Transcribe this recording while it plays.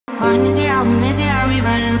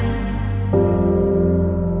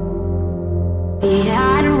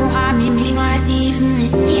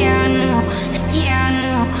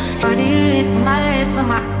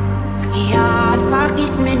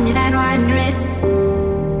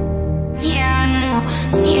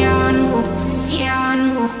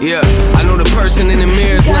Yeah, I know the person in the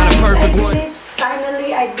mirror is not a perfect one.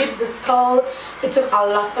 Finally, I did the skull. It took a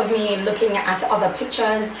lot of me looking at other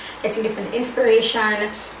pictures, getting different inspiration,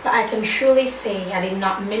 but I can truly say I did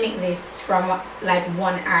not mimic this from like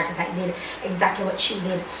one artist. I did exactly what she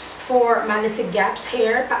did. For my little gaps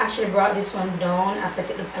here, I actually brought this one down after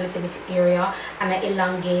it looked a little bit area, and I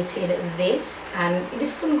elongated this, and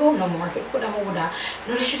this couldn't go no more. If it could, I would have.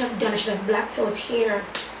 You know what I should have done? I should have blacked out here,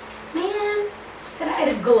 man. Instead I had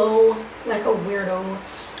a glow like a weirdo.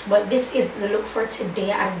 But this is the look for today.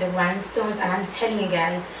 I have the rhinestones, and I'm telling you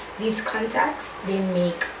guys, these contacts, they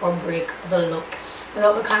make or break the look.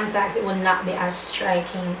 Without the contacts, it will not be as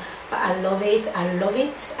striking. But I love it. I love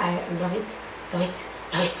it. I love it. Love it.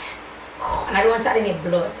 Love it. And I don't want to add any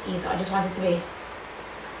blood either. I just want it to be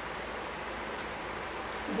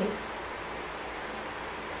this.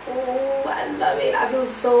 Oh, I love it. I feel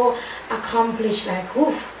so accomplished. Like,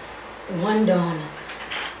 oof, one done.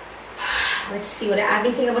 Let's see what I've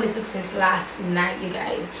been thinking about this look since last night, you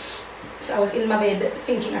guys. So I was in my bed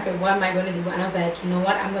thinking, okay, what am I going to do? And I was like, you know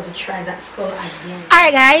what, I'm going to try that skull again.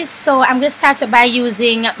 Alright guys, so I'm going to start by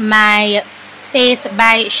using my Face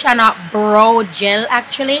by Shana brow gel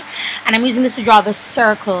actually, and I'm using this to draw the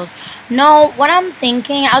circles. Now what I'm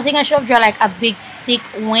thinking, I was thinking I should have drawn like a big thick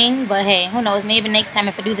wing, but hey, who knows, maybe next time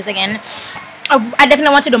if I do this again. I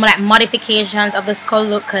definitely want to do more like modifications of the skull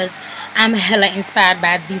look, because I'm hella inspired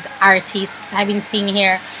by these artists I've been seeing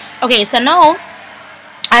here. Okay, so now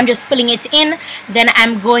I'm just filling it in. Then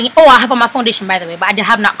I'm going, oh, I have on my foundation by the way, but I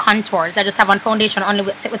have not contours. I just have on foundation only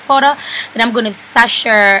with powder. Then I'm going with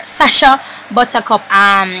Sasha Buttercup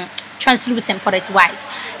translucent powder. It's white.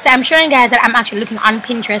 So I'm showing you guys that I'm actually looking on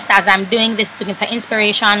Pinterest as I'm doing this, looking for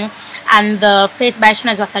inspiration. And the Face by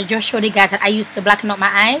Shana is what I just showed you guys that I used to blacken out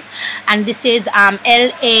my eyes. And this is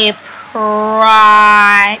LA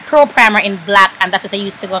Pro Primer in black, and that's what I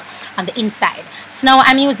used to go on the inside. So now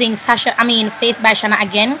I'm using Face by Shana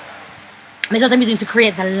again. This is what I'm using to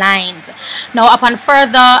create the lines. Now upon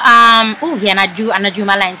further oh yeah, and I drew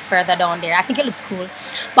my lines further down there. I think it looked cool.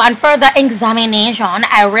 But on further examination,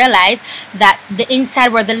 I realized that the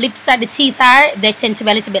inside where the lips are, the teeth are, they tend to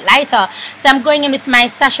be a little bit lighter. So I'm going in with my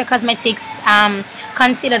Sasha Cosmetics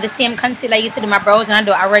concealer, the same concealer I used to do my brows, and I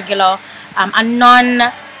do a regular a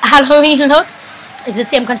non-Halloween look. It's the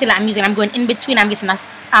same concealer I'm using. I'm going in between. I'm getting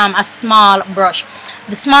a small brush.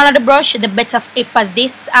 The smaller the brush, the better if for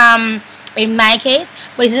this in my case.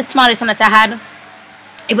 But it's the smallest one that I had.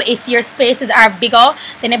 If your spaces are bigger,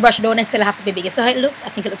 then the brush don't necessarily have to be bigger. So how it looks, I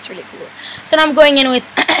think it looks really cool. So now I'm going in with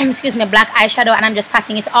excuse me, black eyeshadow, and I'm just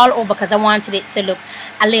patting it all over because I wanted it to look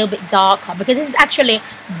a little bit darker, because this is actually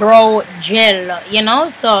brow gel, you know.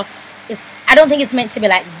 So I don't think it's meant to be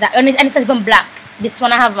like that, and it's not even black. This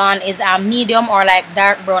one I have on is medium or like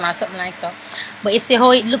dark brown or something like so. But you see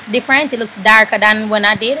how it looks different? It looks darker than when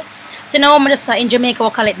I did. So now I'm just in Jamaica we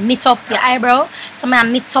call it knit up your eyebrow. So I'm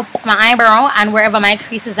gonna knit up my eyebrow, and wherever my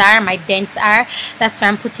creases are, my dents are, that's where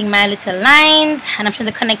I'm putting my little lines, and I'm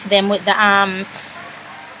trying to connect them with the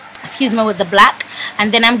excuse me, with the black.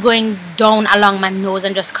 And then I'm going down along my nose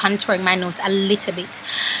and just contouring my nose a little bit.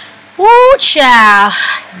 Woo child,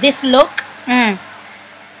 this look,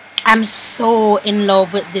 I'm so in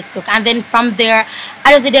love with this look. And then from there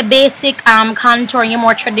I just did a basic contouring, a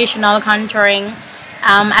more traditional contouring.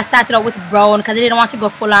 I started out with brown because I didn't want to go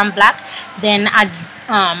full on black. Then I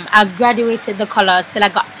graduated the colors till I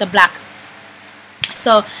got to black.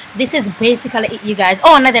 So this is basically it, you guys.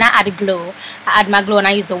 Oh, and then I add glow. I add my glow, and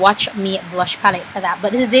I use the Watch Me blush palette for that.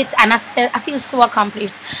 But this is it, and I feel so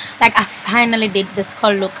accomplished. Like I finally did the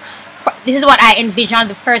skull look. This is what I envisioned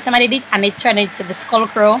the first time I did it, and it turned into the skull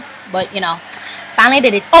crow. But you know, finally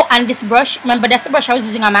did it. Oh, and this brush, remember that's the brush I was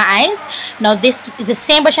using on my eyes. Now this is the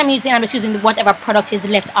same brush I'm using. I'm just using whatever product is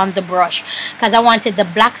left on the brush, because I wanted the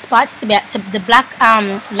black spots to be the black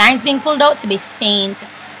lines being pulled out to be faint.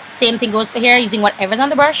 Same thing goes for here, using whatever's on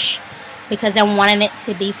the brush, because I wanted it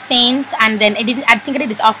to be faint. And then I think I did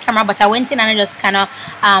this off camera, but I went in and I just kind of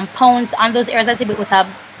pounced on those areas a little bit with a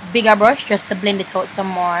bigger brush just to blend it out some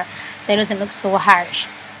more so it doesn't look so harsh.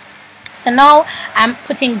 So now I'm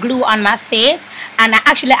putting glue on my face, and I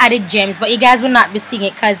actually added gems, but you guys will not be seeing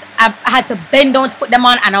it because I had to bend down to put them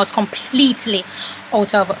on, and I was completely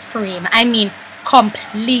out of frame. I mean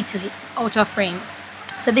completely out of frame.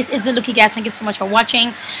 So this is the look, you guys. Thank you so much for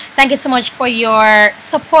watching. Thank you so much for your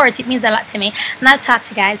support. It means a lot to me, and I'll talk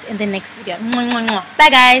to you guys in the next video. Bye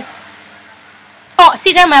guys. Oh,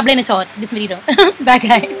 see, I'm gonna blend it out this video. Bye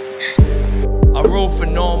guys. I room for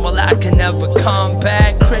normal, I can never come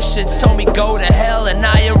back. Christians told me go to hell and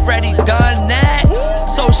I already done that.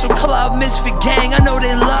 Social club, misfit gang, I know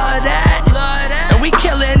they love that. And we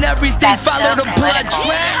killing everything, follow the blood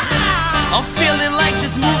tracks. I'm feeling like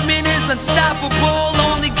this movement is unstoppable.